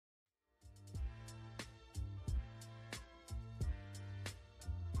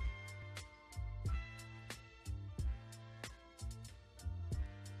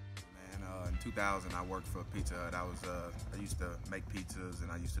2000, I worked for Pizza Hut. I used to make pizzas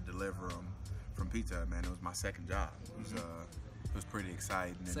and I used to deliver them from Pizza Hut. Man, it was my second job. It was pretty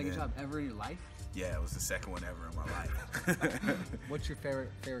exciting. Second job ever in your life? Yeah, it was the second one ever in my life. What's your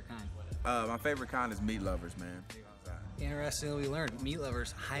favorite kind? My favorite kind is Meat Lovers, man. Interestingly, we learned Meat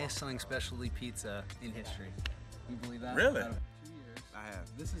Lovers, highest selling specialty pizza in history. You believe that? Really? Out of 2 years. I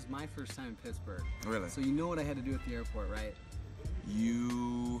have. This is my first time in Pittsburgh. Really? So you know what I had to do at the airport, right?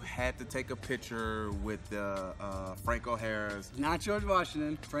 You had to take a picture with Franco Harris. Not George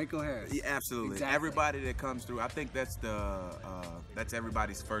Washington, Franco Harris. Yeah, absolutely. Exactly. Everybody that comes through, I think that's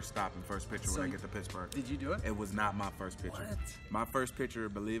everybody's first stop and first picture when they get to Pittsburgh. Did you do it? It was not my first picture. What? My first picture,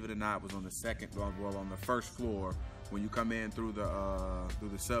 believe it or not, was on the first floor. When you come in through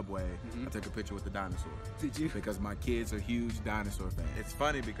the subway, I took a picture with the dinosaur. Did you? Because my kids are huge dinosaur fans. It's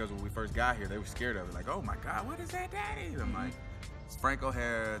funny because when we first got here, they were scared of it. Like, oh my God, what is that, Daddy? And I'm like, it's Franco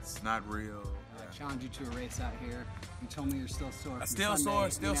Harris, it's not real. I challenged you to a race out here. You told me you're still sore from Still Sunday,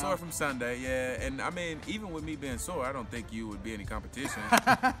 sore, sore from Sunday, yeah. And I mean, even with me being sore, I don't think you would be any competition.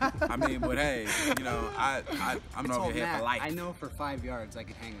 I mean, but hey, you know, I'm over here for life. I know for 5 yards I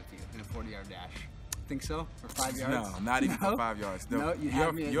could hang with you in a 40-yard dash. Think so? For 5 yards? No, not even for 5 yards. No, you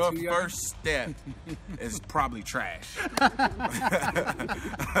had me at your 2 first yards? step is probably trash.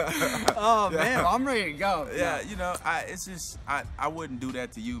 Oh man, I'm ready to go. Yeah, you know, it's just I wouldn't do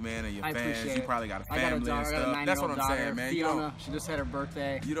that to you, man, and your I fans. appreciate You it. probably got a I got a family daughter, and I got a stuff. 9-year-old That's what I'm daughter, saying, man. Fiona, she just had her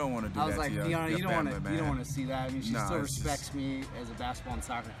birthday. You don't want to do I was that like, to your, Fiona, your you don't family, want to. man. You don't want to see that. I mean, she No, still it's just- respects me as a basketball and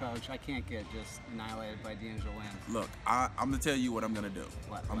soccer coach. I can't get just annihilated by DeAngelo Williams. Look, I'm gonna tell you what I'm gonna do.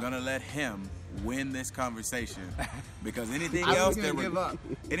 What? I'm gonna let him win this conversation because anything I else was gonna give up.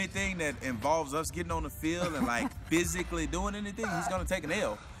 anything that involves us getting on the field and like physically doing anything, he's gonna take an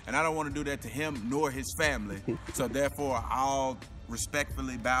L. And I don't want to do that to him nor his family. So therefore, I'll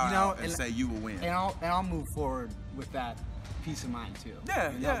respectfully bow out and say you will win. And I'll move forward with that peace of mind too. Yeah,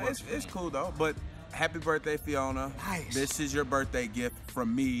 And yeah, that works it's for me. cool though. But happy birthday, Fiona. Nice. This is your birthday gift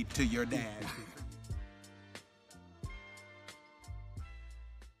from me to your dad.